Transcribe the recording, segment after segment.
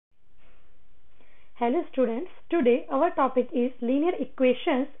Hello students, today our topic is linear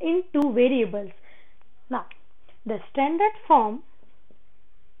equations in two variables. Now, the standard form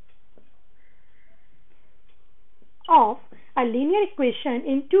of a linear equation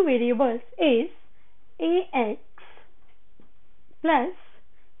in two variables is ax plus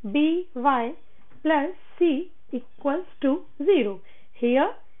by plus c equals to 0.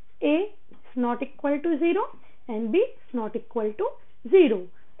 Here a is not equal to 0 and b is not equal to 0.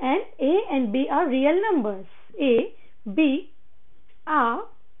 And a and b are real numbers. A, b are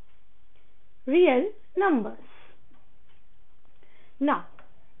real numbers. Now,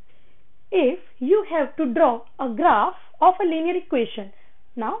 if you have to draw a graph of a linear equation,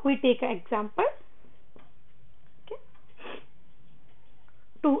 now we take an example. Okay.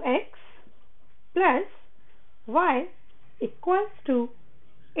 2x plus y equals to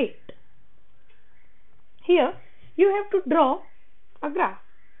 8. Here you have to draw a graph.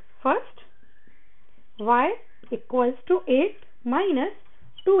 First, y equals to 8 minus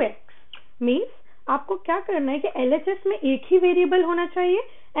 2x means आपको क्या करना है कि LHS में एक ही variable होना चाहिए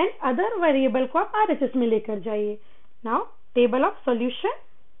and other variable को आप RHS में लेकर जाइए. Now table of solution.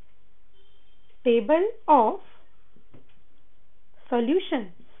 Table of solution.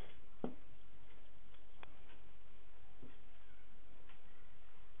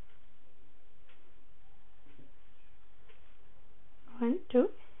 One, two.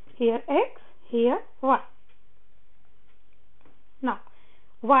 Here x, here y. Now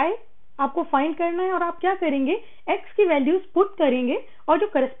y आपको फाइंड करना है और आप क्या करेंगे, x की वैल्यूज पुट करेंगे और जो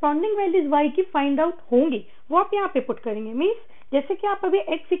करस्पॉन्डिंग वैल्यूज y की फाइंड आउट होंगी वो आप यहाँ पे पुट करेंगे. मीन्स जैसे कि आप अभी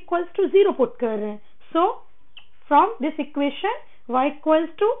x इक्वल्स टू 0 पुट कर रहे हैं. So from this equation y equals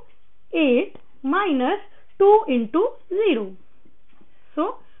to 8 minus 2 into 0. So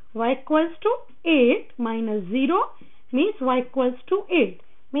y equals to 8 minus 0 means y equals to 8.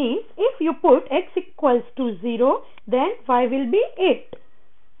 Means if you put x equals to 0, then y will be 8.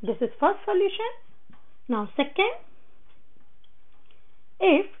 This is first solution. Now second,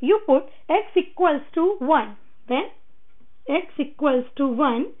 if you put x equals to 1, then x equals to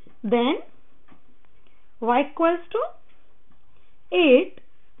 1, then y equals to 8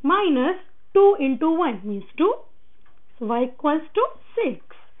 minus 2 into 1 means 2. So y equals to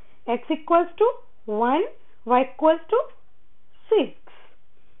 6. X equals to 1, y equals to 6.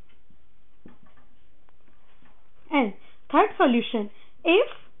 And third solution, if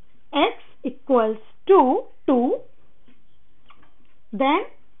x equals to 2, then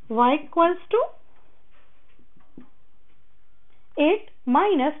y equals to 8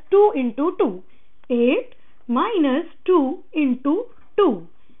 minus 2 into 2. 8 minus 2 into 2.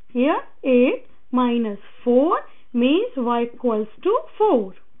 Here 8 minus 4 means y equals to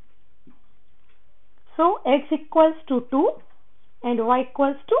 4. So x equals to 2 and y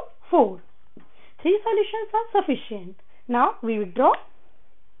equals to 4. Three solutions are sufficient. Now we will draw.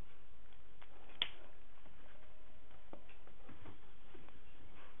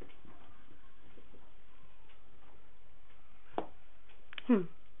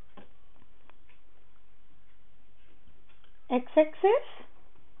 X-axis.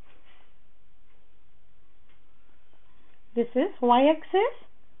 This is y-axis.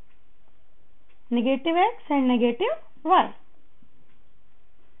 Negative x and negative y.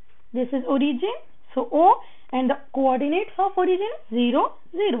 This is origin. So O and the coordinates of origin is 0,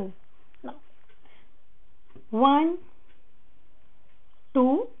 0. Now 1,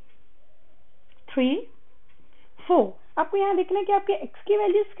 2, 3, 4. आपको यहाँ देखना है कि आपके x की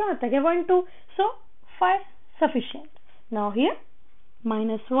values क्या होता है, 1, 2. So 5 sufficient. Now here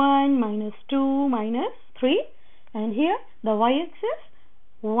 -1, -2, -3, and here the y-axis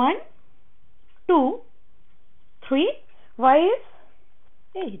 1, 2, 3, y is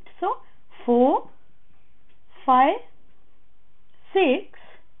 8. So 4, 5, 6,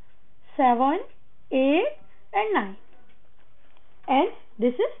 7, 8 and 9. And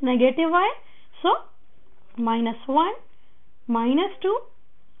this is negative y. So -1, -2,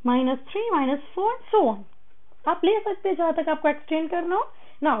 -3, -4, so on. आप ले सकते हैं जहाँ तक आपको एक्सटेंड करना हो.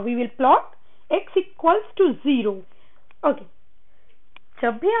 Now we will plot x equals to 0. Okay,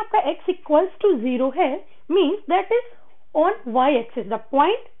 जब भी आपका x इक्वल्स टू 0 है means that is on y axis. The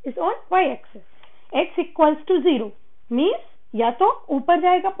point is on y axis. x equals to 0 means या तो ऊपर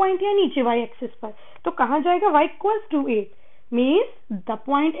जाएगा पॉइंट या नीचे y एक्सिस पर. तो कहाँ जाएगा, y equals to 8 means the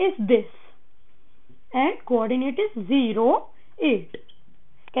point is this and coordinate is 0, 8.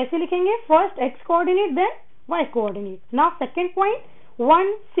 कैसे लिखेंगे, first x coordinate then y coordinate. Now second point 1,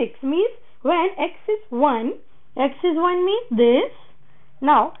 6 means when x is 1 means this.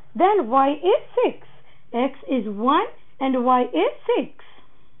 Now then y is 6. X is 1 and y is 6.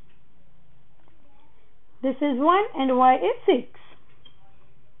 This is 1 and y is 6.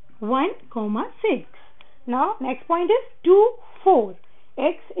 1, 6. Now next point is 2, 4.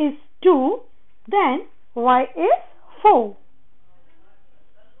 X is 2, then y is 4.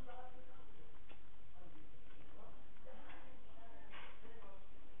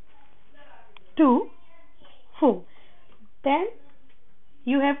 Two, 4. Then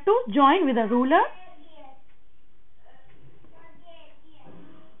you have to join with a ruler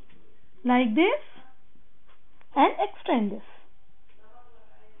like this and extend this.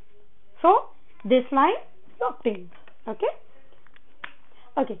 So this line is obtained. Okay.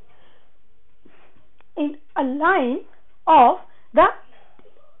 In a line of the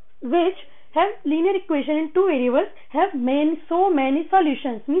which have linear equation in two variables have so many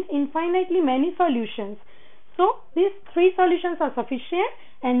solutions, means infinitely many solutions. So these three solutions are sufficient,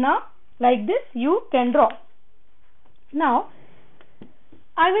 and now like this you can draw. Now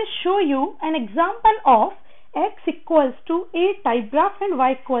I will show you an example of x equals to A type graph and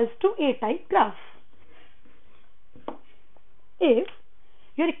y equals to A type graph. If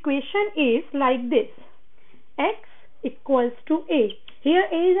your equation is like this, x equals to A. Here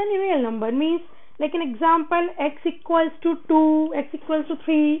A is a real number, means like an example, x equals to 2, x equals to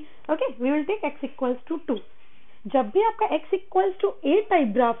 3. Okay, we will take x equals to 2. जब भी आपका x equals to A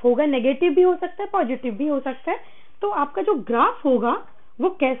type graph होगा, negative भी हो सकता है, positive भी हो सकता है, तो आपका जो ग्राफ होगा वो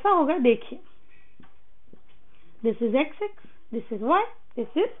कैसा होगा देखिए. This is x, this is y, this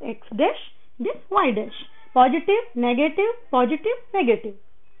is x dash, this y dash. Positive, negative, positive, negative.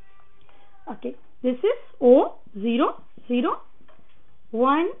 Okay, this is O, 0, 0,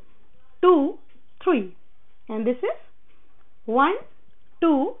 1, 2, 3, and this is 1,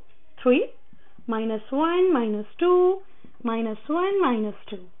 2, 3, minus 1, minus 2, minus 1, minus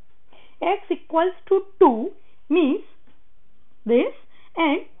 2. X equals to 2 means this,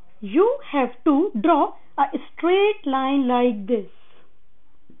 and you have to draw a straight line like this.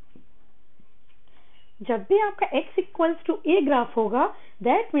 जब भी आपका x equals to A graph होगा,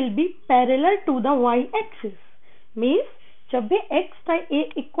 that will be parallel to the y axis. Means जब भी x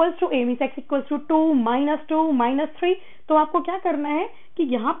equals to A means x equals to 2, minus 3, तो आपको क्या करना है कि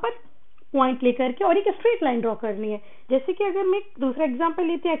यहाँ पर पॉइंट लेकर के और एक स्ट्रेट लाइन ड्रॉ करनी है. जैसे कि अगर मैं दूसरा एग्जांपल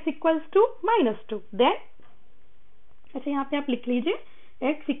लेते हैं, x equals to -2, then अच्छा यहाँ पे आप लिख लीजिए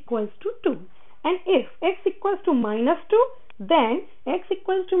x equals to 2, and if x equals to -2, then x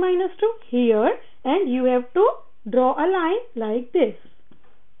equals to -2 here, and you have to draw a line like this.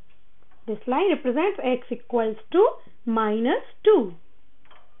 This line represents x equals to -2.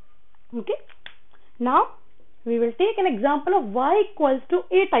 Okay. Now we will take an example of y equals to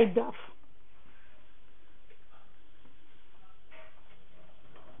A type graph.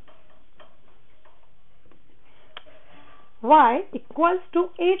 y equals to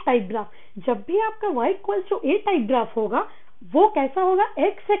A type graph. जब भी आपका y equals to A type graph होगा, वो कैसा होगा,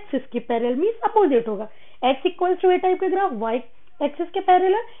 x axis के parallel, means opposite होगा. x equals to A type का ग्राफ y एक्सिस के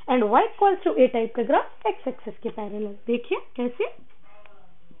parallel, and y equals to A type का ग्राफ x एक्सिस के पैरेलल. देखिए कैसे,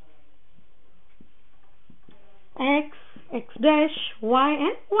 x dash, y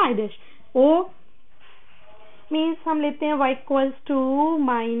and y dash. o means हम लेते हैं y equals to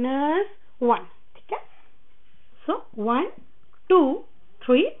 -1. ठीक है. So 1, 2,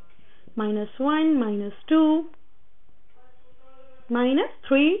 3, -1, -2,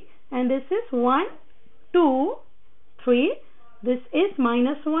 -3, and this is 1, 2, 3. This is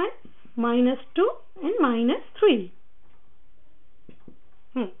 -1, -2, and -3.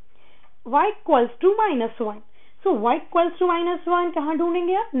 Y equals to -1. So y equals to -1 कहाँ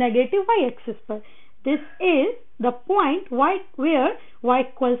ढूंढेंगे आप, नेगेटिव y एक्सिस पर. This is the point where y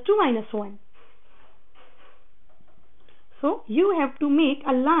equals to -1. So you have to make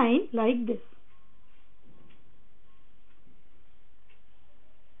a line like this.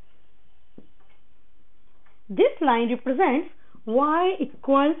 This line represents y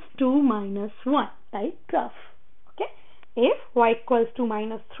equals to -1 type graph. Okay. If y equals to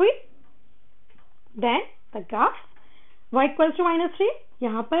 -3, then the graph y equals to -3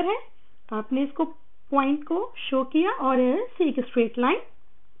 यहाँ पर है. आपने इसको point को show किया और एक straight line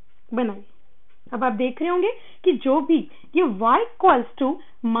बनाई. अब आप देख रहे होंगे कि जो भी ये y equals to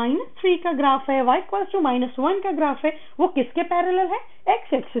 -3 का ग्राफ है, y equals to -1 का ग्राफ है, वो किसके पैरेलल है,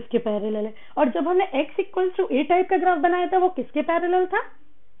 x एक्सिस के पैरेलल है. और जब हमने x equals to A type का ग्राफ बनाया था, वो किसके पैरेलल था,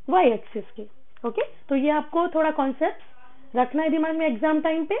 y एक्सिस के. ओके. तो ये आपको थोड़ा कॉन्सेप्ट रखना है दिमाग में एग्जाम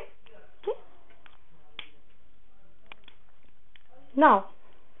टाइम पे. Now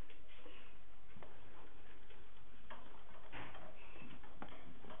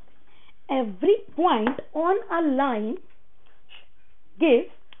every point on a line gives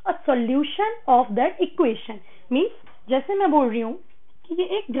a solution of that equation. Means जैसे मैं बोल रही हूँ कि ये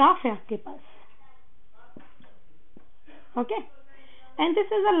एक ग्राफ है आपके पास, okay, and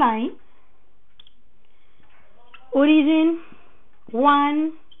this is a line, origin 1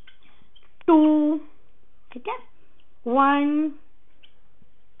 2, ठीक है, 1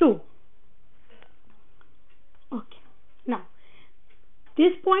 2, okay, now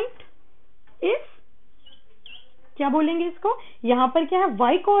this point is, क्या बोलेंगे इसको, यहां पर क्या है,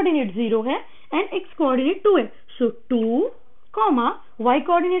 y कोऑर्डिनेट 0 है एंड x कोऑर्डिनेट 2 है, सो 2, y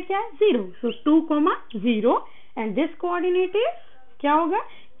कोऑर्डिनेट क्या है 0, सो 2, 0 एंड दिस कोऑर्डिनेट इज, क्या होगा,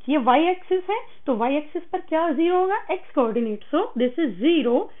 ये y एक्सिस है तो y एक्सिस पर क्या 0 होगा, x coordinate, so this is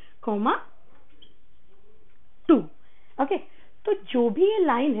 0, 2, okay. तो जो भी ये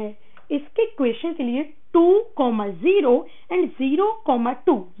लाइन है इसके इक्वेशन के लिए 2, 0 एंड 0,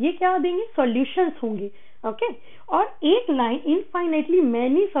 2 ये क्या देंगे, सॉल्यूशंस होंगे, ओके। और एक लाइन इनफाइनाइटली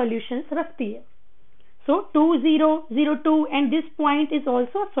मैनी सॉल्यूशंस रखती है, सो 2 0 0 2 and this point is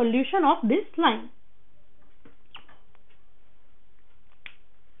also solution of this line.